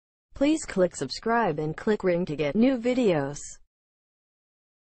Please click subscribe and click ring to get new videos.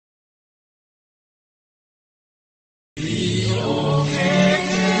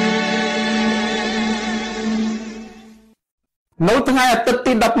 Nấuថ្ងៃអាទិត្យ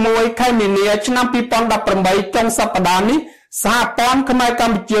ទី11 ខែមីនា ឆ្នាំ 2018 ចុងសប្តាហ៍នេះ សហព័ន្ធខ្មែរក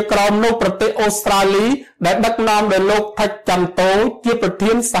ម្ពុជាក្រោមនៅប្រទេសអូស្ត្រាលី ដែលដឹកនាំដោយលោកថាច់ច័ន្ទតូ ជាប្រ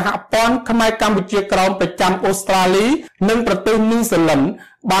ធានសហព័ន្ធខ្មែរកម្ពុជាក្រោមប្រចាំអូស្ត្រាលី និងប្រទេសញូហ្សេឡង់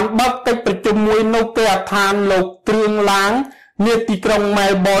បានបើកកិច្ចប្រជុំមួយនៅគេហដ្ឋានលោកគ្រឿងឡាង នាទីក្រុងមែ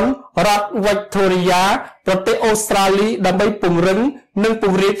លប៊ន រដ្ឋវិកតូរីយ៉ា ប្រទេសអូស្ត្រាលី ដើម្បីពង្រឹង និងព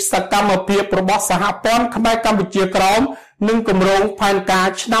ង្រីកសកម្មភាពរបស់សហព័ន្ធខ្មែរកម្ពុជាក្រោម និងគម្រោងផែនការ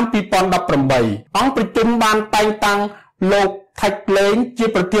ឆ្នាំ 2018 អង្គប្រជុំបានតែងតាំងលោកថាច់លេងជា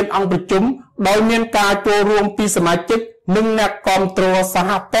ប្រធានអង្គប្រជុំ ដោយមានការចូលរួមពីសមាជិក និងអ្នកគាំទ្រសហ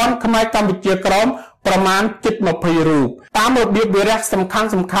ព័ន្ធខ្មែរកម្ពុជាក្រោម ប្រមាណជិត 20 រូប តាមរបៀបវារៈសំខា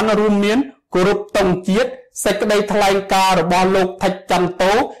ន់ៗរួមមានគោរពទង់ជាតិ សេចក្តីថ្លែងការណ៍របស់លោកថាច់ច័ន្ទ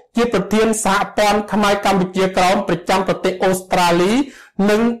តូ ជាប្រធានសហព័ន្ធខ្មែរកម្ពុជាក្រោមប្រចាំប្រទេសអូស្ត្រាលី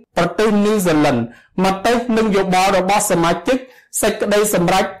និងប្រទេសញូហ្សេឡង់ មតិនិងយោបល់របស់សមាជិក សេចក្តីស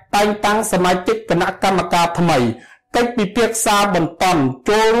ម្រេចតែងតាំងសមាជិកគណៈកម្មការថ្មី កិច្ចពិភាក្សាបន្ត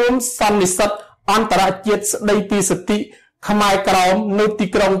ចូលរួមសន្និសីទអន្តរជាតិស្តីពីសិទ្ធិខ្មែរក្រោមនៅទី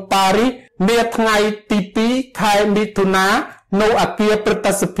ក្រុងប៉ារីស នាថ្ងៃទី 2 ខែមិថុនា នៅអគារព្រឹទ្ធ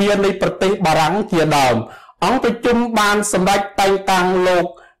សភានៃប្រទេសបារាំងជាដើម អង្គប្រជុំបានសម្រេចតែងតាំងលោក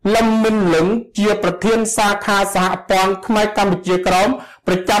លឹមមិនលឹងជាប្រធានសាខាសហព័ន្ធខ្មែរកម្ពុជាក្រោម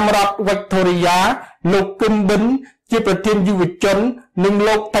ប្រចាំរដ្ឋវិកតូរីយ៉ា លោកគឹមប៊ិនជាប្រធានយុវជន និង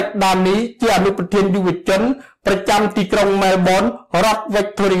លោកថាច់ដានីជាអនុប្រធានយុវជនប្រចាំទីក្រុងមែលប៊ន រដ្ឋវិក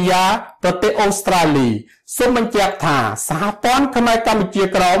តូរីយ៉ា ប្រទេសអូស្ត្រាលី សូមបញ្ជាក់ថាសហព័ន្ធខ្មែរកម្ពុជា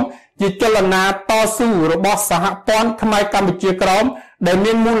ក្រោមជាចលនាតស៊ូរបស់សហព័ន្ធខ្មែរកម្ពុជាក្រោម ដែល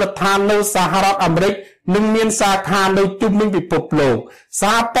មានមូលដ្ឋាននៅសហរដ្ឋអាមេរិក និងមានសាខានៅជុំវិញពិភពលោក ស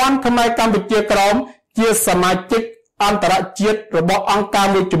ហព័ន្ធខ្មែរកម្ពុជាក្រោមជាសមាជិកអន្តរជាតិរបស់អង្គការ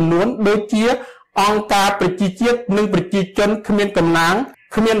មួយចំនួន ដូចជាអង្គការប្រជាជាតិនិងប្រជាជនគ្មានតំណាង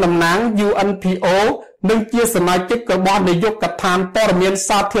UNPO និងជាសមាជិករបស់នាយកដ្ឋានព័ត៌មាន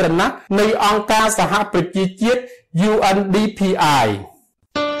សាធារណៈនៃអង្គការសហប្រជាជាតិ UNDPI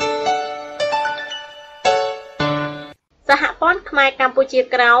សហព័ន្ធខ្មែរកម្ពុជា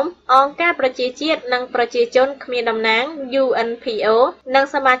ក្រោម អង្គការប្រជាជាតិនិងប្រជាជនគ្មានតំណាង UNPO និង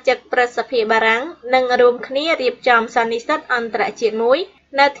សមាជិកប្រសិទ្ធិបារាំង នឹងរួមគ្នារៀបចំសន្និសីទអន្តរជាតិមួយ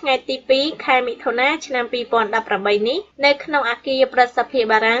នៅថ្ងៃទី 2 ខែមិថុនា ឆ្នាំ 2018 នេះ នៅក្នុងអគារប្រសិទ្ធិ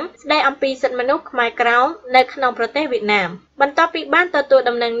បារាំង ស្ដីអំពីសិទ្ធិមនុស្សខ្មែរក្រោម នៅក្នុងប្រទេសវៀតណាម បន្ទាប់ពីបានទទួល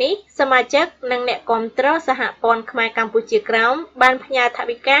ដំណឹងនេះ សមាជិកនិងអ្នកគាំទ្រសហព័ន្ធខ្មែរកម្ពុជាក្រោម បានផ្ញើថ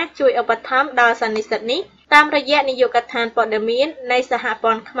វិកាជួយឧបត្ថម្ភដល់សន្និសីទនេះ តាមរយៈនាយកដ្ឋានព័ត៌មាននៃសហ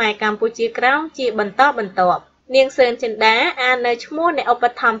ព័ន្ធខ្មែរកម្ពុជាក្រោមជាបន្តបន្ទាប់ នាងសឿនចិន្តាអាននៅឈ្មោះអ្នកឧប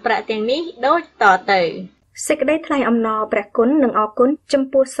ត្ថម្ភប្រាក់ទាំងនេះដូចតទៅ សេចក្តីថ្លែងអំណរព្រះគុណនិងអរគុណចំ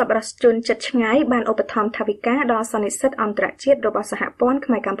ពោះសប្បុរសជនជិតឆ្ងាយបានឧបត្ថម្ភថវិកាដល់សន្និសីទអន្តរជាតិរបស់សហព័ន្ធខ្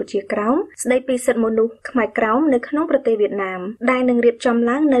មែរកម្ពុជាក្រោមស្តីពីសិទ្ធិមនុស្សខ្មែរក្រោមនៅក្នុងប្រទេសវៀតណាម ដែលនឹងរៀបចំ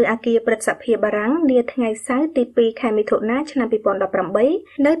ឡើងនៅអគារព្រឹទ្ធសភាបារាំងនាថ្ងៃសៅរ៍ទី 2 ខែមិថុនា ឆ្នាំ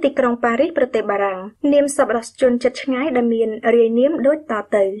 2018 នៅទីក្រុងប៉ារីសប្រទេសបារាំង នាមសប្បុរសជនជិតឆ្ងាយដែលមានរាយនាមដូចត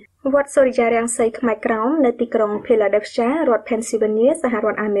ទៅ វត្តសូរិយារាំងសីខ្មែរក្រោមនៅទីក្រុង Philadelphia រដ្ឋ Pennsylvania សហរ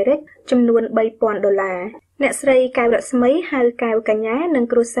ដ្ឋអាមេរិក ចំនួន $3,000 អ្នកស្រីកែវរស្មីហៅកែវកញ្ញានិង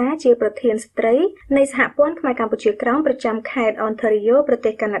គ្រួសារជាប្រធានស្ត្រីនៃសហព័ន្ធខ្មែរកម្ពុជាក្រោមប្រចាំខេត្ត Ontario ប្រទេ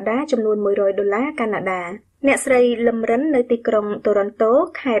សកាណាដា ចំនួន$100 កាណាដា អ្នកស្រីលឹមរិននៅទីក្រុង Toronto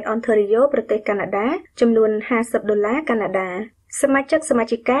ខេត្ត Ontario ប្រទេសកាណាដា ចំនួន$50 កាណាដា សមាជិកសមា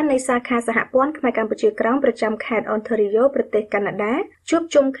ជិកានៃសាខាសហព័ន្ធខ្មែរកម្ពុជាក្រោមប្រចាំខេត្ត Ontario ប្រទេសកាណាដា ជួប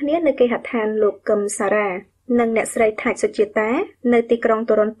ជុំគ្នានៅគេហដ្ឋានលោកកឹមសារ៉ា និងអ្នកស្រីថាច់សុជាតានៅទីក្រុង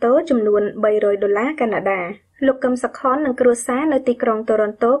Toronto ចំនួន$300 កាណាដា លោកកឹមសខននិងគ្រួសារនៅទីក្រុង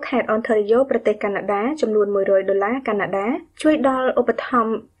Toronto ខេត្ត Ontario ប្រទេសកាណាដា ចំនួន$100 កាណាដា ជួយដល់ឧបត្ថម្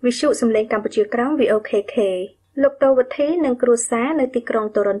ភវិទ្យុសំឡេងកម្ពុជាក្រោម VOKK លោកតូវុធីនិងគ្រួសារនៅទីក្រុង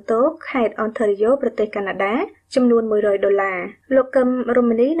Toronto ខេត្ត Ontario ប្រទេសកាណាដា ចំនួន$100 លោកកឹមរ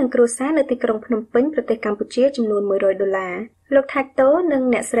មនីនិងគ្រួសារនៅទីក្រុងភ្នំពេញប្រទេសកម្ពុជាចំនួន$100 លោកថាច់តូនិង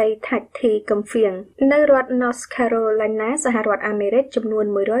អ្នកស្រីថាច់ធីកំហ្វៀងនៅរដ្ឋ North Carolina សហរដ្ឋអាមេរិកចំនួន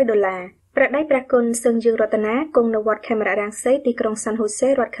$100 ប្រដៃព្រះគុណសឹងយើងរតនាគង់នៅវត្ត Camera រាំងសីទីក្រុង San Jose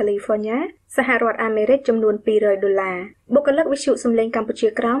រដ្ឋ California សហរដ្ឋអាមេរិកចំនួន$200បុគ្គលិកវិទ្យុសំឡេងកម្ពុជា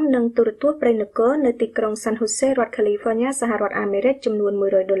ក្រោមនិងទូរទស្សន៍ប្រៃនគរនៅទីក្រុង San Jose រដ្ឋ California សហរដ្ឋអាមេរិកចំនួន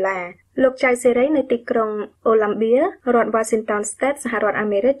$100លោកចៅសេរីនៅទីក្រុង Olympia រដ្ឋ Washington State សហរដ្ឋអា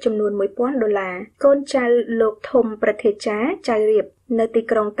មេរិកចំនួន$1000កូនចៅលោកធំប្រធាចាចៅរៀបនៅទី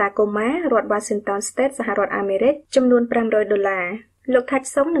ក្រុង Tacoma រដ្ឋ Washington State សហរដ្ឋអាមេរិកចំនួន$500លោកថាច់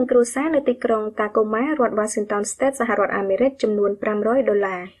សុងនិងគ្រួសារនៅទីក្រុង Tacoma រដ្ឋ Washington State សហរដ្ឋអាមេរិកចំនួន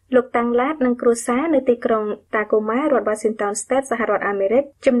$500លោកតាំងឡាតនិងគ្រួសារនៅទីក្រុង Tacoma រដ្ឋ Washington State សហរដ្ឋអាមេរិក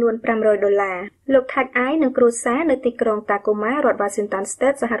ចំនួន$500លោកថាច់អាយនិងគ្រួសារនៅទីក្រុង Tacoma រដ្ឋ Washington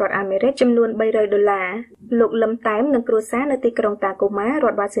State សហរដ្ឋអាមេរិកចំនួន$300លោកលឹមតែមនិងគ្រួសារនៅទីក្រុង Tacoma រ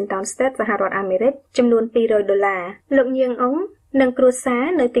ដ្ឋ Washington State សហរដ្ឋអាមេរិកចំនួន$200លោកញៀងអ៊ុងនិងគ្រួសារ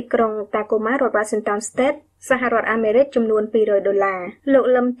នៅទីក្រុង Tacoma រដ្ឋ Washington State សហរដ្ឋអាមេរិកចំនួន$200លោក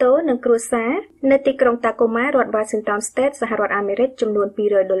លឹមតូនិងគ្រួសារនៅទីក្រុង Tacoma រដ្ឋ Washington State សហរដ្ឋអាមេរិកចំនួន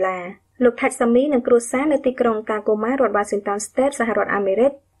$200លោកថាច់សាមីនិងគ្រួសារនៅទីក្រុង Tacoma រដ្ឋ Washington State សហរដ្ឋអាមេរិ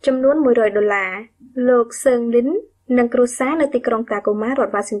កចំនួន$100លោកសឺងលីននិងគ្រួសារនៅទីក្រុង Tacoma រដ្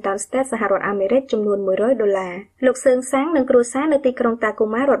ឋ Washington State សហរដ្ឋអាមេរិកចំនួន$100លោកសឿងសាំងនិងគ្រួសារនៅទីក្រុង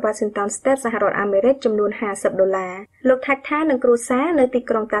Tacoma រដ្ឋ Washington State សហរដ្ឋអាមេរិកចំនួន$50លោកថាច់ថានិងគ្រួសារនៅទី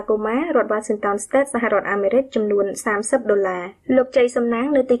ក្រុង Tacoma រដ្ឋ Washington State សហរដ្ឋអាមេរិកចំនួន$30លោកជ័យសំណាង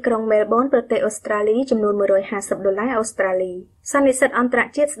នៅទីក្រុង Melbourne ប្រទេសអូស្ត្រាលីចំនួន$150អូស្ត្រាលីសន្និសីទអន្តរ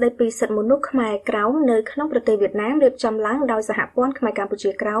ជាតិស្តីពីសិទ្ធិមនុស្សខ្មែរក្រោមនៅក្នុងប្រទេសវៀតណាមរៀបចំឡើងដោយសហព័ន្ធខ្មែរកម្ពុ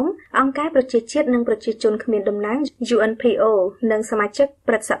ជាក្រោមអង្គការប្រជាជាតិនិងប្រជាជនគ្មានតំណែង UNPO និងសមាជិក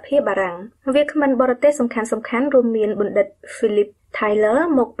ព្រឹទ្ធសភាបារាំងវាគ្មិនបរទេសសំខាន់ៗរួមមានបណ្ឌិត Philip Tyler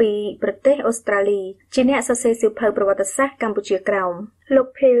មកពីប្រទេសអូស្ត្រាលីជាអ្នកសរសេរសៀវភៅប្រវត្តិសាស្ត្រកម្ពុជាក្រោមលោក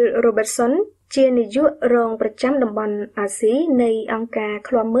Phil Robertson ជានាយករងប្រចាំតំបន់អាស៊ីនៃអង្គការ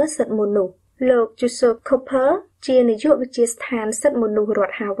ឃ្លាំមើលសិទ្ធិមនុស្សលោក Joseph Cooper ជានាយកវិទ្យាស្ថានសិទ្ធិមនុស្សរ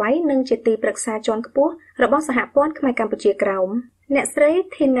ដ្ឋហាវ៉ៃនិងជាទីប្រឹក្សាជាន់ខ្ពស់របស់សហព័ន្ធខ្មែរកម្ពុជាក្រោមអ្នកស្រី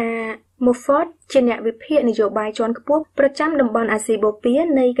Tina Moffat ជាអ្នកវិភាគនយោបាយជាន់ខ្ពស់ប្រចាំតំបន់អាស៊ីបូព៌ា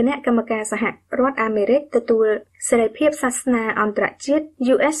នៃគណៈកម្មការសហរដ្ឋអាមេរិកទទួលសេរីភាពសាសនាអន្តរជាតិ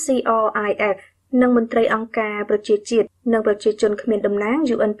USCRIF និងមន្ត្រីអង្គការប្រជាជាតិនិងប្រជាជនគ្មានតំណែង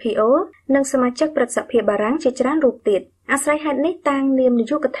UNPO និងសមាជិកព្រឹទ្ធសភាបារាំងជាច្រើនរូបទៀតអាស្រ័យហេតុនេះតាំងនាមនា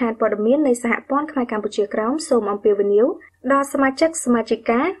យកដ្ឋានព័ត៌មាននៃសហព័ន្ធខ្មែរកម្ពុជាក្រោមសូមអំពាវនាវដល់សមាជិកសមាជិ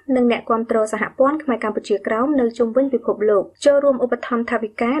កានិងអ្នកគាំទ្រសហព័ន្ធខ្មែរកម្ពុជាក្រោមនៅជុំវិញពិភពលោកចូលរួមឧបត្ថម្ភថវិ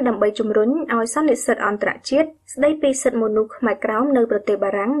កាដើម្បីជំរុញឲ្យសន្និសីទអន្តរជាតិស្តីពីសិទ្ធិមនុស្សខ្មែរក្រោមនៅប្រទេស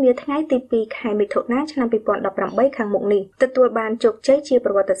បារាំងនាថ្ងៃទី2ខែមិថុនាឆ្នាំ2018ខាងមុខនេះទទួលបានជោគជ័យជាប្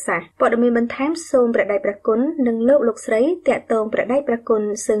រវត្តិសាស្ត្រព័ត៌មានបន្ថែមសូមព្រះដៃព្រះគុណនិងលោកស្រីតាក់ទងព្រះដៃព្រះគុណ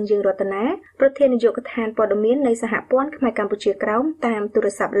សឹងយើងរតនាប្រធាននាយកដ្ឋានព័ត៌មាននៃសហព័ន្ធខ្មែរកម្ពុជាក្រោមតាមទូរ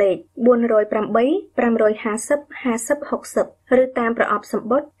ស័ព្ទលេខ408 550 5060ឬតាមប្រអប់សម្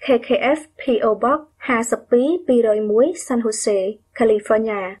បត្តិ KKF PO Box 52 201 San Jose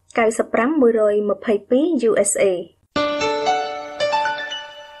California 95122 USA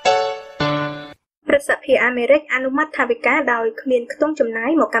ព្រឹទ្ធសភាអាមេរិកអនុម័តថវិកាដោយគ្មានខ្ទង់ចំណាយ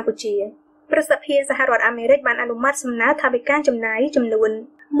មកកម្ពុជាព្រឹទ្ធសភាសហរដ្ឋអាមេរិកបានអនុម័តសំណើថវិកាចំណាយចំនួន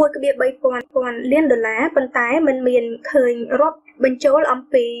$1.3 លានប៉ុន្តែមិនមានឃើញរាប់បញ្ចូលអំ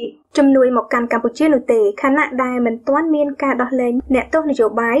ពីជំនួយមកកាន់កម្ពុជានោះទេខណៈដែលមិនទាន់មានការដោះលែងអ្នកទោសនយោ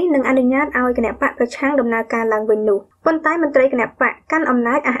បាយនិងអនុញ្ញាតឲ្យគណៈបកប្រឆាំងដំណើរការឡើងវិញនោះប៉ុន្តែមន្ត្រីគណៈបកកាន់អំ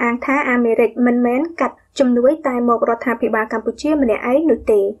ណាចអះអាងថាអាមេរិកមិនមែនកាត់ជំនួយតែមករដ្ឋាភិបាលកម្ពុជាម្នាក់ឯងនោះ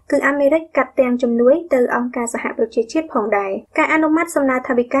ទេគឺអាមេរិកកាត់ទាំងជំនួយទៅអង្គការសហប្រជាជាតិផងដែរការអនុម័តសំណើថ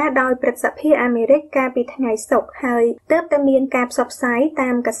វិកាដោយព្រឹទ្ធសភាអាមេរិកកាលពីថ្ងៃសុក្រហើយទើបតែមានការផ្សព្វផ្សាយតា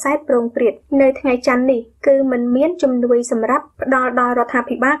មកាសែតប្រងព្រាតនៅថ្ងៃច័ន្ទនេះគឺមិនមានជំនួយសម្រាប់ផ្ដល់ដល់រដ្ឋា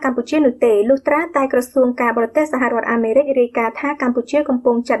ភិបាលកម្ពុជានោះទេលុះត្រាតែក្រសួងការបរទេសសហរដ្ឋអាមេរិករាយការណ៍ថាកម្ពុជាកំ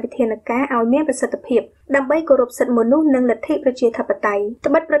ពុងចាត់វិធានការឲ្យមានប្រសិទ្ធភាពដើម្បីគោរពសិទ្ធិមនុស្សនិងលទ្ធិប្រជាធិបតេយ្យ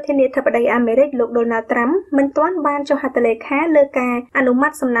ត្បិតប្រធានាធិបតីអាមេរិកលោក Donald Trump មិនទាន់បានចុះហត្ថលេខាលើការអនុម័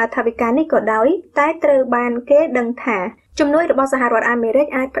តសំណើថវិកានេះក៏ដោយតែត្រូវបានគេដឹងថាជំនួយរបស់សហរដ្ឋអាមេរិក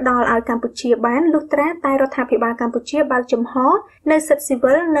អាចផ្ដល់ឲ្យកម្ពុជាបានលុះត្រាតែរដ្ឋាភិបាលកម្ពុជាបើកចំហនៅសិទ្ធិស៊ី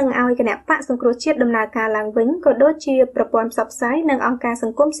វិលនិងឲ្យគណៈបកសង្គ្រោះជាតិដំណើរការឡើងវិញក៏ដូចជាប្រព័ន្ធផ្សព្វផ្សាយនិងអង្គការស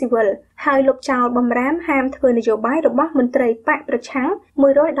ង្គមស៊ីវិលហើយលុបចោលបំរាមហាមធ្វើនយោបាយរបស់មន្ត្រីបកប្រឆាំង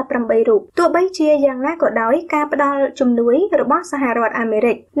118រូបទោះបីជាយ៉ាងណាក៏ដោយការផ្ដល់ជំនួយរបស់សហរដ្ឋអាមេ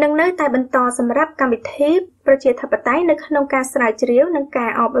រិកនឹងនៅតែបន្តសម្រាប់កម្មវិធីប្រជាធិបតេយ្យនៅក្នុងការស្រាវជ្រាវនិងការ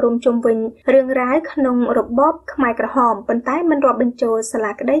អប់រំជុំវិញរឿងរ៉ាវក្នុងរបបខ្មែរក្រហមប៉ុន្តែមិនរាប់បញ្ចូលសា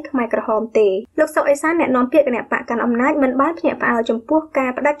លាក្តីខ្មែរក្រហមទេលោកសុកអេសានអ្នកនាំពាក្យគណៈបកកាន់អំណាចមិនបានភ្ញាក់ផ្អើលចំពោះការ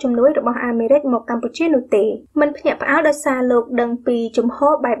ផ្ដាច់ជំនួយរបស់អាមេរិកមកកម្ពុជានោះទេមិនភ្ញាក់ផ្អើលដោយសារលោកដឹងពីជំហ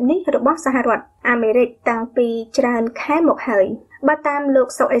របែបនេះរបស់ របស់សហរដ្ឋអាមេរិកតាំងពីច្រើនខែមកហើយបើតាមលោក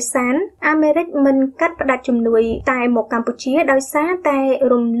សុកអេសានអាមេរិកមិនកាត់ផ្តាច់ជំនួយតែមកកម្ពុជាដោយសារតែ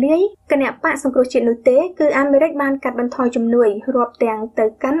រំលាយគណៈបកសង្គ្រោះជាតិនោះទេគឺអាមេរិកបានកាត់បន្ថយជំនួយរាប់ទាំងទៅ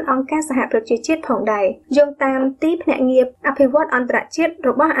កាន់អង្គការសហប្រជាជាតិផងដែរយោងតាមទីភ្នាក់ងារអភិវឌ្ឍន៍អន្តរជាតិរ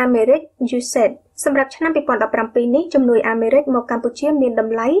បស់អាមេរិក USAID សម្រាប់ឆ្នាំ2017នេះជំនួយអាមេរិកមកកម្ពុជាមានត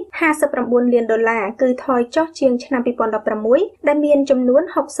ម្លៃ$59 លានគឺថយចុះជាងឆ្នាំ2016ដែលមានចំនួន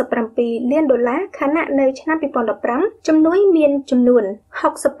$67 លានខណៈនៅឆ្នាំ2015ជំនួយមានចំនួន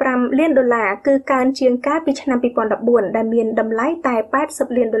$65 លានគឺកើនជាងកាលពីឆ្នាំ2014ដែលមានតម្លៃតែ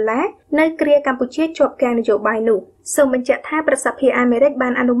$80 លាននៅគ្រាកម្ពុជាជាប់ការនយោបាយនោះសូមបញ្ជាក់ថាប្រសិទ្ធភាពអាមេរិកបា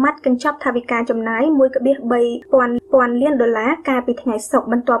នអនុម័តកញ្ចប់ថវិកាចំណាយ$1.3 លានកាលពីថ្ងៃសុក្រ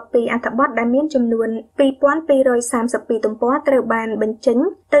បន្ទាប់ពីអត្ថបទដែលមានចំនួន2232ទំព័រត្រូវបានបញ្ចេញ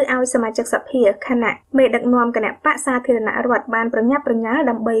ទៅឲ្យសមាជិកសភាខណៈមេដឹកនាំគណៈបកសាធារណរដ្ឋបានប្រញាប់ប្រញាល់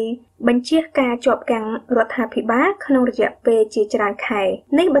ដើម្បីបញ្ជាការជាប់គាំងរដ្ឋាភិបាលក្នុងរយៈពេលជាច្រើនខែ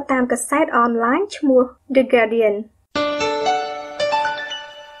នេះបើតាមកាសែតអនឡាញឈ្មោះ The Guardian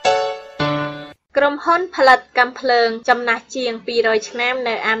ក្រុមហ៊ុនផលិតកាំភ្លើងចំណាស់ជាង200ឆ្នាំ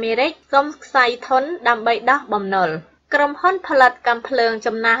នៅអាមេរិកសុំខ្សែធនដើម្បីដោះបំណុលក្រុមហ៊ុនផលិតកាំភ្លើង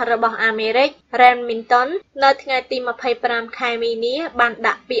ចំណាស់របស់អាមេរិក Remington នៅថ្ងៃទី25ខែមីនាបាន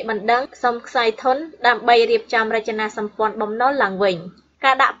ដាក់ពាក្យបណ្ដឹងសុំខ្សែធនដើម្បីរៀបចំរចនាសម្ព័ន្ធបំណុលឡើងវិញ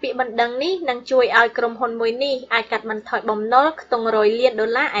ការដាក់ពាក្យបណ្ដឹងនេះនឹងជួយឲ្យក្រុមហ៊ុនមួយនេះអាចកាត់បន្ថយបំណុលខ្ទង់$100 លាន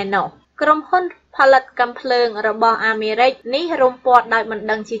ឯណោះក្រុមហ៊ុនផលិតកាំភ្លើងរបស់អាមេរិកនេះរុំព័ទ្ធដោយបណ្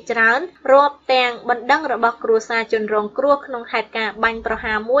ដឹងជាច្រើនរាប់ទាំងបណ្ដឹងរបស់គ្រួសារជនរងគ្រោះក្នុងហេតុការណ៍បាញ់ប្រ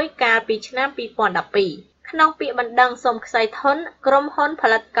ហារមួយកាលពីឆ្នាំ2012ក្នុងពាក្យបណ្ដឹងសុំខ្សែធនក្រុមហ៊ុនផ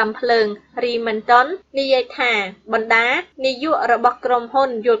លិតកាំភ្លើង Remington និយាយថាបណ្ដានាយករបស់ក្រុមហ៊ុន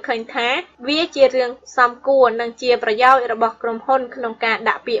យល់ឃើញថាវាជារឿងសមគួរនិងជាប្រយោជន៍របស់ក្រុមហ៊ុនក្នុងការ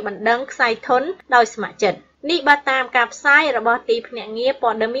ដាក់ពាក្យបណ្ដឹងខ្សែធនដោយស្ម័គ្រចិត្តនេះបើតាមការផ្សាយរបស់ទីភ្នាក់ងារព័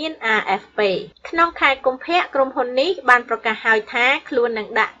ត៌មាន AFP ក្នុងខែកុម្ភៈក្រុមហ៊ុននេះបានប្រកាសហើយថាខ្លួននឹង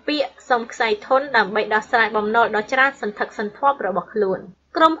ដាក់ពាក្យសុំខ្សែធនដើម្បីដោះស្រាយបំណុលដ៏ច្រើនសន្ធឹកសន្ធាប់របស់ខ្លួន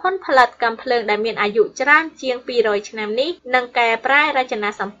ក្រុមហ៊ុនផលិតកាំភ្លើងដែលមានអាយុច្រើនជាង200ឆ្នាំនេះនឹងកែប្រែរចនា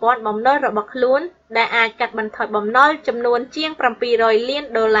សម្ព័ន្ធបំណុលរបស់ខ្លួនដែលអាចកាត់បន្ថយបំណុលចំនួនជាង$700 លាន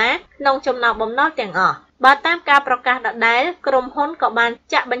ក្នុងចំណោមបំណុលទាំងអស់បើតាមការប្រកាសដដែលក្រុមហ៊ុនក៏បាន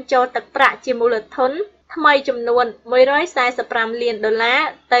ចាក់បញ្ចូលទឹកប្រាក់ជាមូលធនថ្មីចំនួន$145 លាន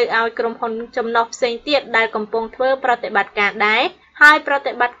ទៅឲ្យក្រុមហ៊ុនចំណុះផ្សេងទៀតដែលកំពុងធ្វើប្រតិបត្តិការដែរហើយប្រ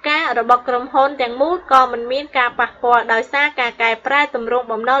តិបត្តិការរបស់ក្រុមហ៊ុនទាំងមូលក៏មិនមានការប៉ះពាល់ដោយសារការកែប្រែទម្រង់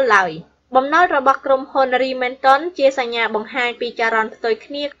បំណុលឡើយបំណុលរបស់ក្រុមហ៊ុន Remington ជាសញ្ញាបង្ហាញពីចរន្តផ្ទុយ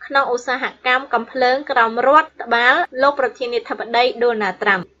គ្នាក្នុងឧស្សាហកម្មកាំភ្លើងក្រោមរដ្ឋបាលលោកប្រធានាធិបតី Donald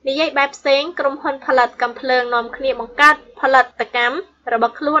Trump និយាយបែបផ្សេងក្រុមហ៊ុនផលិតកាំភ្លើងនាំគ្នាបង្កើតផលិតកម្មរប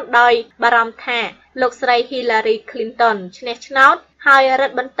ស់ខ្លួនដោយបារម្ភថាលោកស្រី Hillary Clinton ឈ្នះឆ្នោតហើយរឹ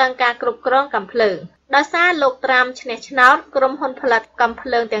តបន្តឹងការគ្រប់គ្រងកាំភ្លើងដោយសារលោកត្រាំឈ្នះឆ្នោតក្រុមហ៊ុនផលិតកាំភ្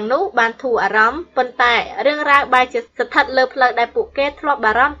លើងទាំងនោះបានធូរអារម្មណ៍ប៉ុន្តែរឿងរ៉ាវបែរជាស្ថិតលើផ្លូវដែលពួកគេធ្លាប់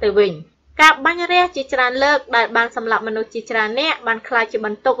បារម្ភទៅវិញការបាញ់រះជាច្រើនលើកដែលបានសម្លាប់មនុស្សជាច្រើននាក់បានក្លាយជាប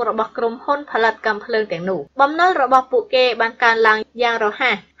ន្ទុករបស់ក្រុមហ៊ុនផលិតកាំភ្លើងទាំងនោះបំណុលរបស់ពួកគេបានកើនឡើងយ៉ាងរ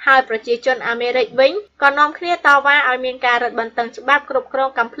ហ័សហើយប្រជាជនអាមេរិកវិញក៏នាំគ្នាតវ៉ាឲ្យមានការរឹតបន្តឹងច្បាប់គ្រប់គ្រង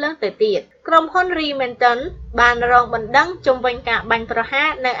កាំភ្លើងទៅទៀតក្រុមហ៊ុន Remington បានរងបណ្ដឹងជុំវិញការបាញ់ប្រហារ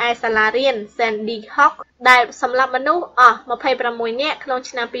នៅឯសាលារៀន Sandy Hook ដែលសម្លាប់មនុស្សអស់26នាក់ក្នុង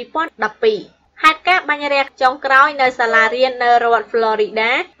ឆ្នាំ2012ហេតុការណ៍បាញ់រះចុងក្រោយនៅសាលារៀននៅរដ្ឋ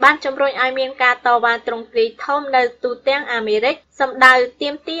Florida បានជំរុញឲ្យមានការតវ៉ាទ្រង់ទ្រាយធំនៅទូទាំងអាមេរិកសម្ដៅទា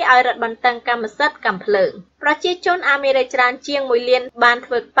មទារឲ្យរដ្ឋបន្តឹងកម្មសិទ្ធិកាំភ្លើងប្រជាជនអាមេរិកច្រើនជាង1លានបាន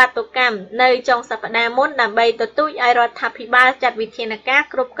ធ្វើបាតុកម្មនៅចុងសប្តាហ៍មុនដើម្បីទទូចឲ្យរដ្ឋាភិបាលចាត់វិធានការ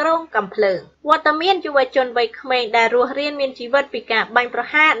គ្រប់គ្រងកាំភ្លើងវត្តមានយុវជនវ័យក្មេងដែលរស់រានមានជីវិតពីការបាញ់ប្រ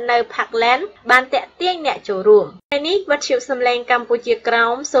ហារនៅ Parkland បានទាក់ទាញអ្នកចូលរួមថ្ងៃនេះវិទ្យុសំឡេងកម្ពុជាក្រោ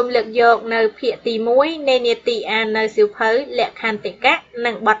មសូមលើកយកនៅភាគទី1នៃនីតិអាននៅសៀវភៅលក្ខន្តិកៈ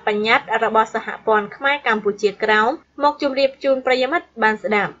និងបទបញ្ញត្តិរបស់សហព័ន្ធខ្មែរកម្ពុជាក្រោមមកជម្រាបជូនប្រិយមិត្តបាន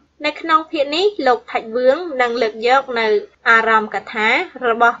ស្ដាប់នៅក្នុងភាគនេះលោកថាច់វឿងនឹងលើកយកនៅអារម្មណ៍កថារ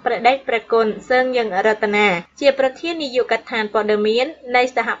បស់ព្រះដេចព្រះគុណសឺងយើងរតនាជាប្រធាននាយកដ្ឋានព័ត៌មាននៃ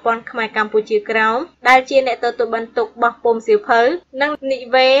សហព័ន្ធខ្មែរកម្ពុជាក្រោមដែលជាអ្នកទទួលបន្ទុកបោះពុម្ពសៀវភៅនិងនិ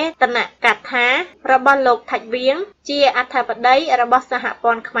វេទនកថារបស់លោកថាច់វៀងជាអធិបតីរបស់សហ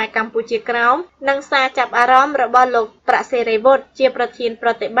ព័ន្ធខ្មែរកម្ពុជាក្រោមនិងសារចាប់អារម្មណ៍របស់លោកប្រាក់សេរីវុឌ្ឍជាប្រធានប្រ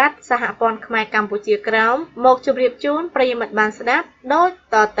តិបត្តិសហព័ន្ធខ្មែរកម្ពុជាក្រោមមកជម្រាបជូនប្រិយមិត្តបានស្ដាប់ដូច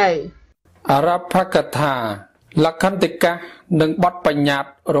តទៅអរភកថាលក្ខន្តិកៈនិងបទបញ្ញត្តិ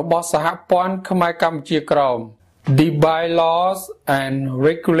របស់សហព័ន្ធខ្មែរកម្ពុជាក្រោម The bylaws and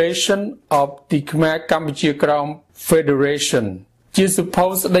regulation of the Khmer Cambodia Krom Federation ជាសភៅ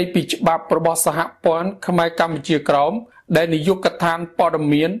ស្ដីពីច្បាប់របស់សហព័ន្ធខ្មែរកម្ពុជាក្រោមដែលនាយកដ្ឋានព័ត៌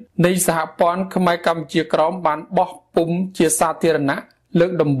មាននៃសហព័ន្ធខ្មែរកម្ពុជាក្រោមបានបោះពុម្ពជាសាធារណៈលើ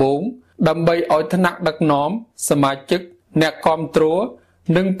កដំបូងដើម្បីឲ្យថ្នាក់ដឹកនាំសមាជិកអ្នកគាំទ្រ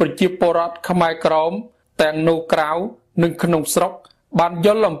និងប្រជាពលរដ្ឋខ្មែរក្រោមទាំងនៅក្រៅនិងក្នុងស្រុកបានយ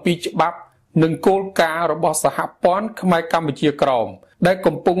ល់អំពីច្បាប់និងគោលការណ៍របស់សហព័ន្ធខ្មែរកម្ពុជាក្រោមដែល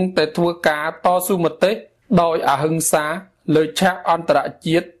កំពុងតែធ្វើការតស៊ូមតិដោយអហិង្សាលើឆាកអន្តរ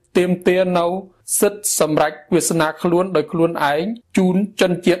ជាតិទាមទារនៅសិទ្ធិសម្រេចវាសនាខ្លួនដោយខ្លួនឯងជូនជ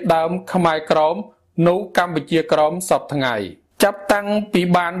នជាតិដើមខ្មែរក្រោមនៅកម្ពុជាក្រោមសពថ្ងៃចាប់តាំងពី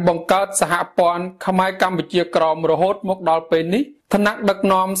បានបង្កើតសហព័ន្ធខ្មែរកម្ពុជាក្រោមរហូតមកដល់ពេលនេះថ្នាក់ដឹក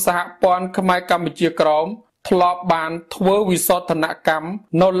នាំសហព័ន្ធខ្មែរកម្ពុជាក្រោមធ្លាប់បានធ្វើវិសោធនកម្ម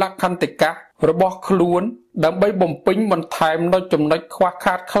នៅលក្ខន្តិកៈរបស់ខ្លួនដើម្បីបំពេញបន្ថែមនៅចំណុចខ្វះ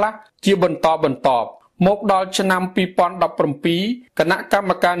ខាតខ្លះជាបន្តបន្ទាប់មកដល់ឆ្នាំ2017គណៈកម្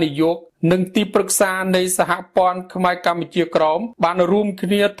មការនយោបាយនិងទីប្រឹក្សានៃសហព័ន្ធខ្មែរកម្ពុជាក្រោមបានរួមគ្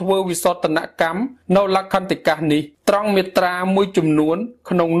នាធ្វើវិសោធនកម្មនៅលក្ខន្តិកៈនេះត្រង់មាត្រាមួយចំនួន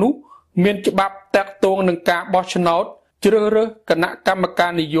ក្នុងនោះមានច្បាប់តាក់ទងនឹងការបោះឆ្នោតជ្រើសរើសគណៈកម្មកា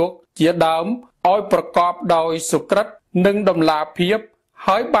រនយោបាយជាដើមឲ្យប្រកបដោយសុក្រិតនិងតម្លាភាព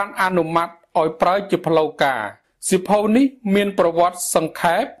ហើយបានអនុម័តឲ្យប្រើជាផ្លូវការសៀវភៅនេះមានប្រវត្តិសង្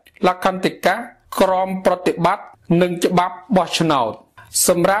ខេបលក្ខន្តិកៈក្រមប្រតិបត្តិនិងច្បាប់បោះឆ្នោតស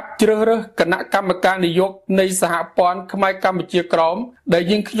ម្រាប់ជ្រើសរើសគណៈកម្មការនយោបាយនៃសហព័ន្ធខ្មែរកម្ពុជាក្រោមដែល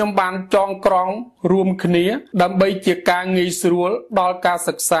យើងខ្ញុំបានចងក្រងរួមគ្នាដើម្បីជាការងាយស្រួលដល់ការ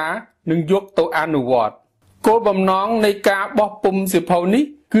សិក្សានិងយកទៅអនុវត្តគោលបំណងនៃការបោះពុម្ពសៀវភៅនេះ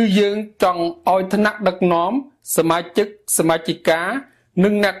គឺយើងចង់ឲ្យថ្នាក់ដឹកនាំសមាជិកសមាជិកានិ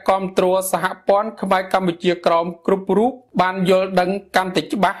ងអ្នកគាំទ្រសហព័ន្ធខ្មែរកម្ពុជាក្រោមគ្រប់រូបបានយល់ដឹងកាន់តែ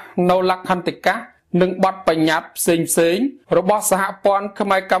ច្បាស់នៅលក្ខន្តិកៈនិងបទបញ្ញត្តិផ្សេងៗរបស់សហព័ន្ធខ្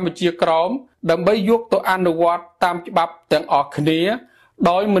មែរកម្ពុជាក្រោមដើម្បីយកទៅអនុវត្តតាមច្បាប់ទាំងអស់គ្នា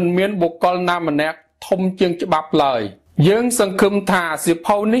ដោយមិនមានបុគ្គលណាម្នាក់ធំជាងច្បាប់ឡើយយើងសង្ឃឹមថាសៀវ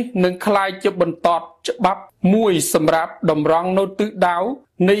ភៅនេះនឹងក្លាយជាបន្តច្បាប់មួយសម្រាប់តម្រង់នៅទិសដៅ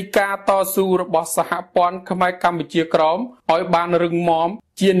នៃការតស៊ូរបស់សហព័ន្ធខ្មែរកម្ពុជាក្រោមឲ្យបានរឹងមាំ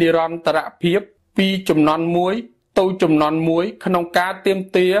ជានិរន្តរភាពពីជំនាន់មួយទៅជំនាន់មួយក្នុងការទាម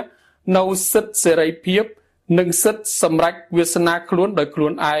ទារនៅសិទ្ធិសេរីភាពនិងសិទ្ធិសម្រេចវាសនាខ្លួនដោយខ្លួ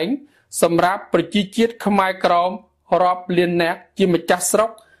នឯងសម្រាប់ប្រជាជាតិខ្មែរក្រោមរាប់លាននាក់ជាម្ចាស់ស្រុក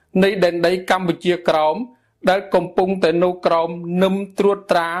នៃដែនដីកម្ពុជាក្រោមដែលកំពុងតែនៅក្រោមនឹមត្រួត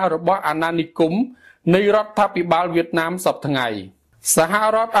ត្រារបស់អាណានិគមនៃរដ្ឋាភិបាលវៀតណាមសពថ្ងៃសហ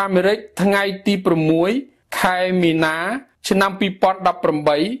រដ្ឋអាមេរិកថ្ងៃទី6ខែមីនាឆ្នាំ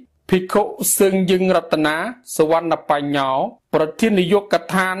2018ភិក្ខុសឹងយឹងរតនាសវណ្ណបញ្ញោប្រធាននាយក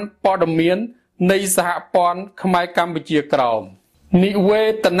ដ្ឋានព័ត៌មាននៃសហព័ន្ធខ្មែរកម្ពុជាក្រោមនិវេ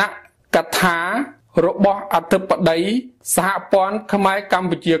ទនកថារបស់អធិបតីសហព័ន្ធខ្មែរកម្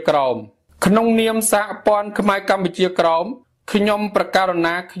ពុជាក្រោមក្នុងនាមសហព័ន្ធខ្មែរកម្ពុជាក្រោមខ្ញុំប្រកាស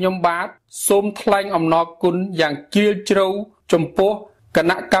ណាខ្ញុំបាទសូមថ្លែងអំណរគុណយ៉ាងជ្រាលជ្រៅចំពោះគ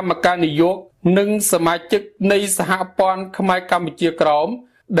ណៈកម្មការនយោបាយនិងសមាជិកនៃសហព័ន្ធខ្មែរកម្ពុជាក្រោម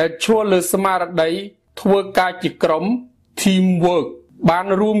ដែលឈរលើស្មារតីធ្វើការជាក្រុម Teamwork បាន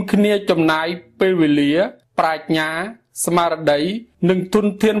រួមគ្នាចំណាយពេលវេលាប្រាជ្ញាស្មារតីនិងទុន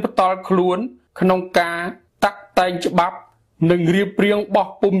ធានផ្ទាល់ខ្លួនក្នុងការតាក់តែងច្បាប់និងរៀបរៀងបោះ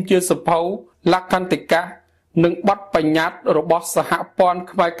ពុម្ពជាសភៅលក្ខន្តិកៈនិងបទបញ្ញត្តិរបស់សហព័ន្ធ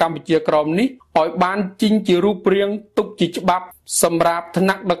ខ្មែរកម្ពុជាក្រោមនេះឲ្យបានចេញជារូបរាងទុកជាច្បាប់សម្រាប់ថ្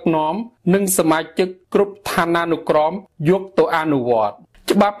នាក់ដឹកនាំនិងសមាជិកគ្រប់ឋានានុក្រមយកទៅអនុវត្ត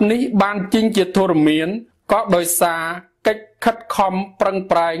ច្បាប់នេះបានចេញជាធរមានក៏ដោយសារកិច្ចខិតខំប្រឹង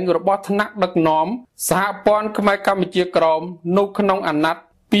ប្រែងរបស់ថ្នាក់ដឹកនាំសហព័ន្ធខ្មែរកម្ពុជាក្រោមនៅក្នុងអាណត្តិ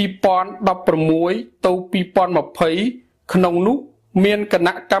2016ទៅ2020ក្នុងនោះមានគ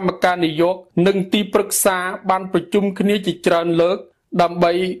ណៈកម្មការនយោបាយនិងទីប្រឹក្សាបានប្រជុំគ្នាជាច្រើនលើកដើម្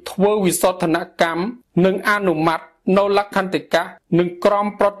បីធ្វើវិសោធនកម្មនិងអនុម័តនៅលក្ខន្តិកៈនិងក្រម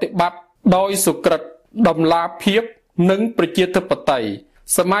ប្រតិបត្តិដោយសុក្រិតតម្លាភាពនិងប្រជាធិបតេយ្យ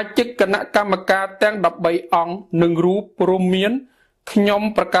សមាជិកគណៈកម្មការទាំង13អង្គនិងរូបរួមមានខ្ញុំ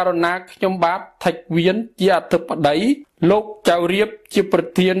ប្រកាសណាខ្ញុំបាទថៃវៀនជាអធិបតីលោកចៅរៀបជាប្រ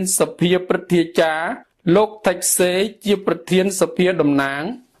ធានសភាព្រឹទ្ធាចារ្យលោកថៃសេជាប្រធានសភាតំណាង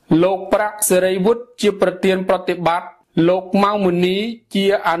លោកប្រាក់សេរីវុឌ្ឍជាប្រធានប្រតិបត្តិលោកម៉ៅមូនីជា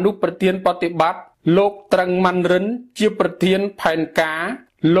អនុប្រធានប្រតិបត្តិលោកត្រឹងម៉ាន់រិនជាប្រធានផែនការ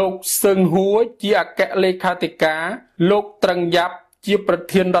លោកសឹងហួរជាអគ្គលេខាធិការលោកត្រឹងយ៉ាប់ជាប្រ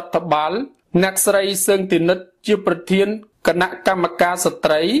ធានរដ្ឋបាល អ្នកស្រីសឹងទីនិតជាប្រធានគណៈកម្មការស្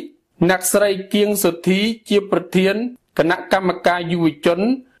ត្រីអ្នកស្រីគៀងសុធីជាប្រធានគណៈកម្មការយុវជន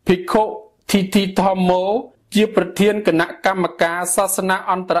ភិក្ខុធីធីធម្មោជាប្រធានគណៈកម្មការសាសនា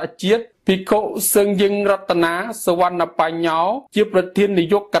អន្តរជាតិភិក្ខុសឹងយិងរតនាសវណ្ណបញ្ញោជាប្រធាននា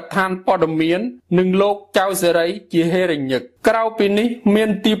យកដ្ឋានព័ត៌មាននិងលោកចៅសេរីជាហេរញ្ញិកក្រៅពីនេះមាន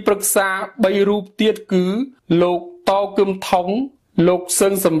ទីប្រឹក្សា3រូបទៀតគឺលោកតោគឹមថងលោកសឹ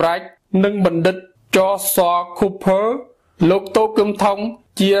ងសម្រេចនិងបណ្ឌិតចសខូភើលោកតោគឹមថង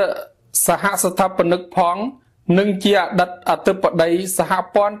ជាសហស្ថាបនិកផងនិងជាអតីតអធិបតីសហ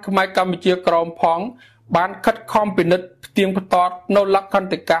ព័ន្ធខ្មែរកម្ពុជាក្រោមផងបានខិតខំពិនិត្យផ្ទៀងផ្ទាត់នៅលក្ខន្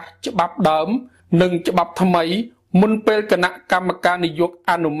តិកៈច្បាប់ដើមនិងច្បាប់ថ្មីមុនពេលគណៈកម្មការនយោបាយ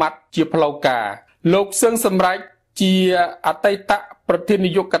អនុម័តជាផ្លូវការលោកសឹងសម្រេចជាអតីតប្រធាន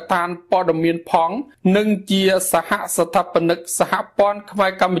នាយកដ្ឋានព័ត៌មានផងនិងជាសហស្ថាបនិកសហព័ន្ធខ្មែ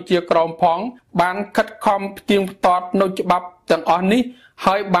រកម្ពុជាក្រោមផងបានខិតខំផ្ទៀងផ្ទាត់នៅច្បាប់ទាំងអស់នេះ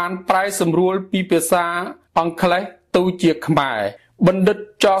ហើយបានប្រែសម្រួលពីភាសាអង់គ្លេសទៅជាខ្មែរបណ្ឌិត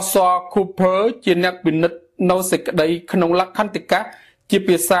ចសខូភើជាអ្នកពិនិត្យនៅសេចក្តីក្នុងលក្ខន្តិកៈជា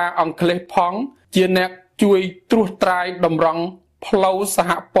ភាសាអង់គ្លេសផងជាអ្នកជួយត្រួសត្រាយតម្រង់ផ្លូវស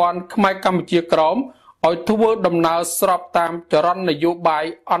ហព័ន្ធខ្មែរកម្ពុជាក្រោមឲ្យធ្វើដំណើរស្របតាមចរន្តនយោបាយ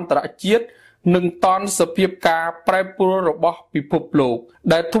អន្តរជាតិនិងតនសភាពការប្រែប្រួលរបស់ពិភពលោក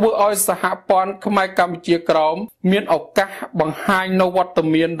ដែលធ្វើឲ្យសហព័ន្ធខ្មែរកម្ពុជាក្រោមមានឱកាសបង្ហាញនូវវត្ត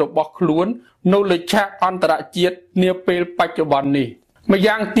មានរបស់ខ្លួននៅលើឆាកអន្តរជាតិនាពេលបច្ចុប្បន្ននេះម្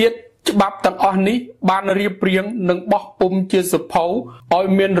យ៉ាងទៀតច្បាប់ទាំងអស់នេះបានរៀបរៀងនិងបោះពុម្ពជាសភៅឲ្យ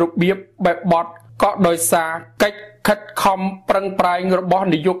មានរបៀបបែបបទក៏ដោយសារកិច្ចខិតខំប្រឹងប្រែងរបស់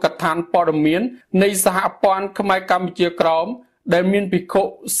នាយកដ្ឋានព័ត៌មាននៃសហព័ន្ធខ្មែរកម្ពុជាក្រោមដែលមានភិក្ខុ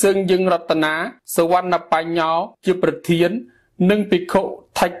សឹងយិងរតនាសវណ្ណបញ្ញោជាប្រធាននិងភិក្ខុ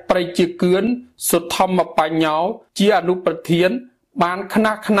ថច្ចប្រិជាគឿនសុធម្មបញ្ញោជាអនុប្រធានបានខ្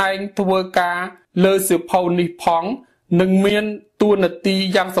នះខ្នែងធ្វើការលើសៀវភៅនេះផងនិងមានតួនាទី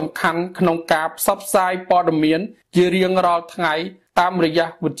យ៉ាងសំខាន់ក្នុងការផ្សព្វផ្សាយព័ត៌មានជារៀងរាល់ថ្ងៃតាមរយៈ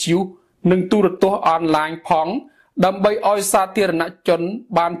វិទ្យុនិងទូរទស្សន៍អនឡាញផងដើម្បីឲ្យសាធារណជន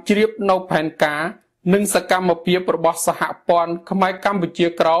បានជ្រាបនៅផែនការនិងសកម្មភាពរបស់សហព័ន្ធខ្មែរកម្ពុជា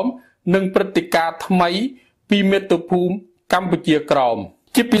ក្រោមនិងព្រឹត្តិការណ៍ថ្មីពីមាតុភូមិកម្ពុជាក្រោម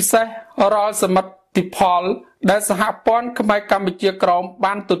ជាពិសេសរាល់សមិទ្ធផលដែលសហព័ន្ធខ្មែរកម្ពុជាក្រោម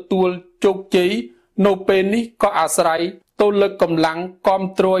បានទទួលជោគជ័យនៅពេលនេះក៏អាស្រ័យទៅលើកម្លាំងគាំ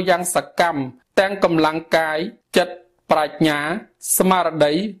ទ្រយ៉ាងសកម្មទាំងកម្លាំងកាយចិត្តប្រាជ្ញាស្មារ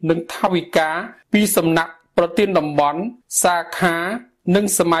តីនិងថវិកាពីសំណាក់ប្រធានតំបន់សាខានិង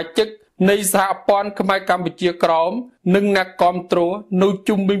សមាជិកនៃសហព័ន្ធខ្មែរកម្ពុជាក្រោមនិងអ្នកគាំទ្រនៅ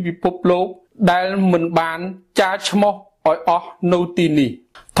ជុំវិញពិភពលោកដែលមិនបានចារឈ្មោះឲ្យអស់នៅទីនេះ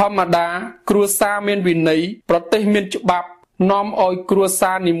ធម្មតាគ្រួសារមានវិន័យប្រទេសមានច្បាប់នាំឲ្យគ្រួ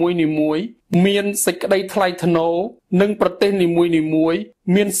សារនីមួយៗមានសេចក្តីថ្លៃថ្នូរនិងប្រទេសនីមួយៗ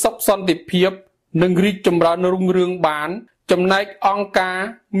មានសុខសន្តិភាពនិងរីកចម្រើនរុងរឿងបានចំណែកអង្គការ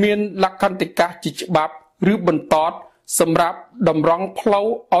មានលក្ខន្តិកៈជាច្បាប់ឬបន្តសម្រាប់តម្រង់ផ្លូវ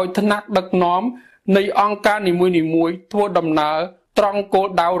ឲ្យថ្នាក់ដឹកនាំនៃអង្គការនីមួយៗធ្វើដំណើរត្រង់គោល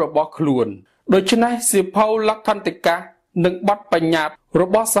ដៅរបស់ខ្លួនដូច្នេះសៀវភៅលក្ខន្តិកៈនិងបទបញ្ញត្តិរ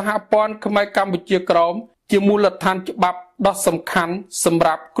បស់សហព័ន្ធខ្មែរកម្ពុជាក្រោមជាមូលដ្ឋានច្បាប់ដ៏សំខាន់សម្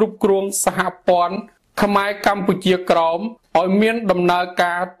រាប់គ្រប់គ្រងសហព័ន្ធខ្មែរកម្ពុជាក្រោមឲ្យមានដំណើរ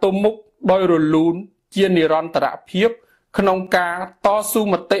ការទៅមុខដោយរលូនជានិរន្តរភាពក្នុងការតស៊ូ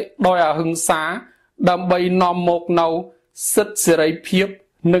មតិដោយអហិង្សាដើម្បីនាំមកនូវសិទ្ធិសេរីភាព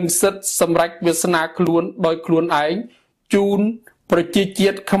និងសិទ្ធិសម្រេចវាសនាខ្លួនដោយខ្លួនឯងជូនប្រជាជា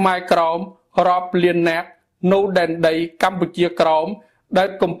តិខ្មែរក្រោមរាប់លាននាក់នៅដែនដីកម្ពុជាក្រោមដែល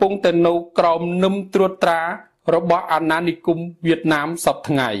កំពុងតែនៅក្រោមនឹមត្រួតត្រារបស់អាណានិគមវៀតណាមសព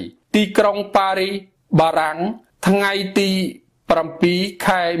ថ្ងៃទីក្រុងប៉ារីសបារាំងថ្ងៃទី7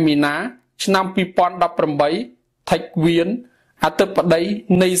ខែមីនាឆ្នាំ2018ថៃវៀនអធិបតី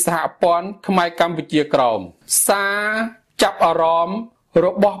នៃសហព័ន្ធខ្មែរកម្ពុជាក្រោមសារចាប់អារម្មណ៍រ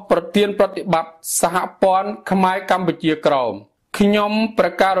បស់ប្រធានប្រតិបត្តិសហព័ន្ធខ្មែរកម្ពុជាក្រោមខ្ញុំប្រ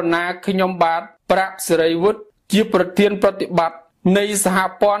កាសណាខ្ញុំបាទប្រាក់សេរីវុឌ្ឍជាប្រធានប្រតិបត្តិនៃសហ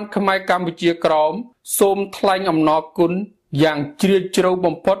ព័ន្ធខ្មែរកម្ពុជាក្រោមសូមថ្លែងអំណរគុណយ៉ាងជ្រាលជ្រៅ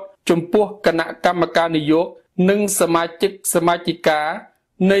បំផុតចំពោះគណៈកម្មការនយោបាយនិងសមាជិកសមាជិកា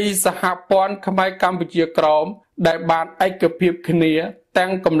នៃសហព័ន្ធខ្មែរកម្ពុជាក្រោមដែលបានឯកភាពគ្នាទាំ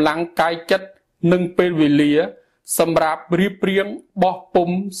ងកម្លាំងកាយចិត្តនិងពេលវេលាសម្រាប់រៀបរៀងបោះពុ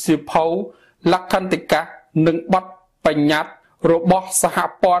ម្ពសៀវភៅលក្ខន្តិកៈនិងបទបញ្ញត្តិរបស់សហ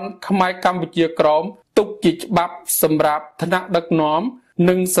ព័ន្ធខ្មែរកម្ពុជាក្រោមទុកជាច្បាប់សម្រាប់ថ្នាក់ដឹកនាំ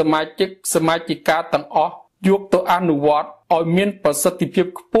និងសមាជិកសមាជិកាទាំងអស់យកទៅអនុវត្តឲ្យមានប្រសិទ្ធភាព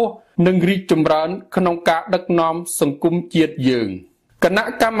ខ្ពស់និងរីកចម្រើនក្នុងការដឹកនាំសង្គមជាតិយើងគណៈ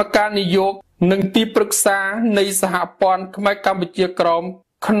កម្មការនយោបាយនិងទីប្រឹក្សានៃសហព័ន្ធខ្មែរកម្ពុជាក្រោម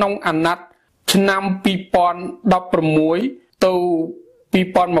ក្នុងអាណត្តិឆ្នាំ2016ទៅ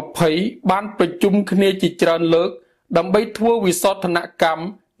2020បានប្រជុំគ្នាជាច្រើនលើកដើម្បីធ្វើវិសោធនកម្ម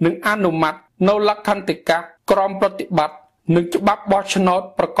និងអនុម័តនៅលក្ខន្តិកៈក្រមប្រតិបត្តិនិងច្បាប់បោះឆ្នោត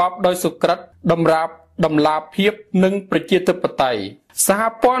ប្រកបដោយសុក្រិតតម្លាភាពនិងប្រជាធិបតេយ្យសហ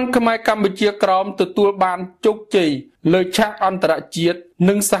ព័ន្ធខ្មែរកម្ពុជាក្រោមទទួលបានជោគជ័យលើឆាកអន្តរជាតិ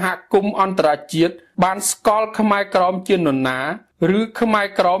និងសហគមន៍អន្តរជាតិបានស្គាល់ខ្មែរក្រោមជានរណាឬខ្មែរ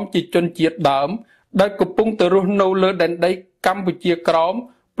ក្រោមជាជនជាតិដើមដែលកំពុងទៅរស់នៅលើដែនដីកម្ពុជាក្រោម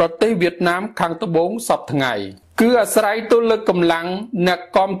ប្រទេសវៀតណាមខាងត្បូងសពថ្ងៃគឺអាស្រ័យទៅលើកម្លាំងអ្នក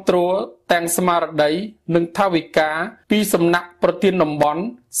គាំទ្រទាំងស្មារតីនិងថវិកាពីសំណាក់ប្រធានតំបន់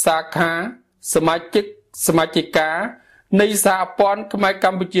សាខាសមាជិកានៃសហព័ន្ធខ្មែរក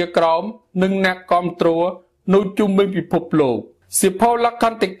ម្ពុជាក្រោមនិងអ្នកគាំទ្រនៅជុំវិញពិភពលោកសៀវភៅលក្ខ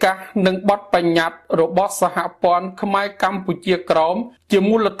ន្តិកៈនិងបទបញ្ញត្តិរបស់សហព័ន្ធខ្មែរកម្ពុជាក្រោមជា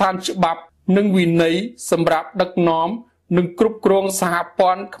មូលដ្ឋានច្បាប់និងវិន័យសម្រាប់ដឹកនាំនិងគ្រប់គ្រងសហព័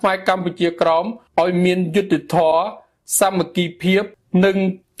ន្ធខ្មែរកម្ពុជាក្រោមឲ្យមានយុត្តិធម៌សាមគ្គីភាពនិង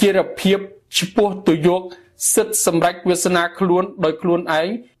ជារភាពឆ្ពោះទៅយកសិទ្ធិសម្រេចវាសនាខ្លួនដោយខ្លួនឯង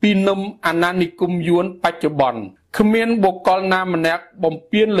ពីនឹមអាណានិគមយួនបច្ចុប្បន្នគ្មានបុគ្គលណាម្នាក់បំ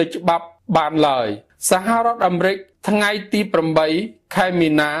ពានលើច្បាប់បានឡើយសហរដ្ឋអាមេរិកថ្ងៃទី8ខែមី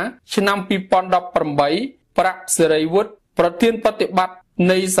នាឆ្នាំ2018ប្រាក់សេរីវុឌ្ឍប្រធានប្រតិបត្តិ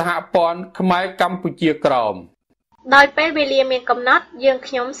នៃសហព័ន្ធខ្មែរកម្ពុជាក្រោមដោយពេលវេលាមានកំណត់យើង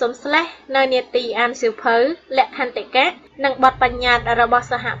ខ្ញុំសូមស្លេះនៅនេតិអានសៀវភៅលក្ខន្តិកៈនិងបទបញ្ញត្តិរបស់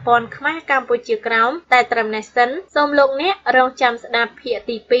សហព័ន្ធខ្មែរកម្ពុជាក្រោមតែត្រឹមនេះសិនសូមលោកអ្នករងចាំស្ដាប់ភាគ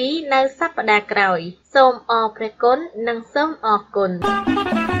ទី2នៅសប្តាហ៍ក្រោយសូមអរព្រះគុណនិងសូមអរគុណ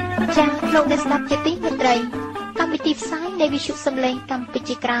ចា៎លោកអ្នកស្ដាប់ជាទីមេត្រីកម្មវិធីផ្សាយនៃវិទ្យុសំឡេងកម្ពុ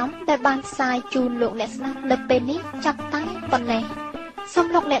ជាក្រោមដែលបានផ្សាយជូនលោកអ្នកស្ដាប់នៅពេលនេះចាប់តែប៉ុណ្ណេះសូម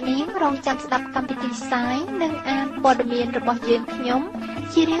លោកអ្នកនាងរងចាំស្ដាប់កម្មវិធីផ្សាយនិងអានព័ត៌មានរបស់យើងខ្ញុំ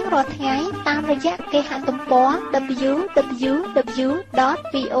ជារៀងរាល់ថ្ងៃតាមរយៈគេហទំព័រ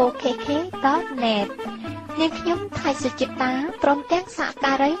www.vokk.net នាងខ្ញុំថៃសុចិត្តាព្រមទាំងសហ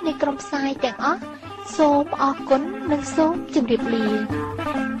ការីនៃក្រុមផ្សាយទាំងអស់សូមអរគុណនិងសូមជម្រាបលា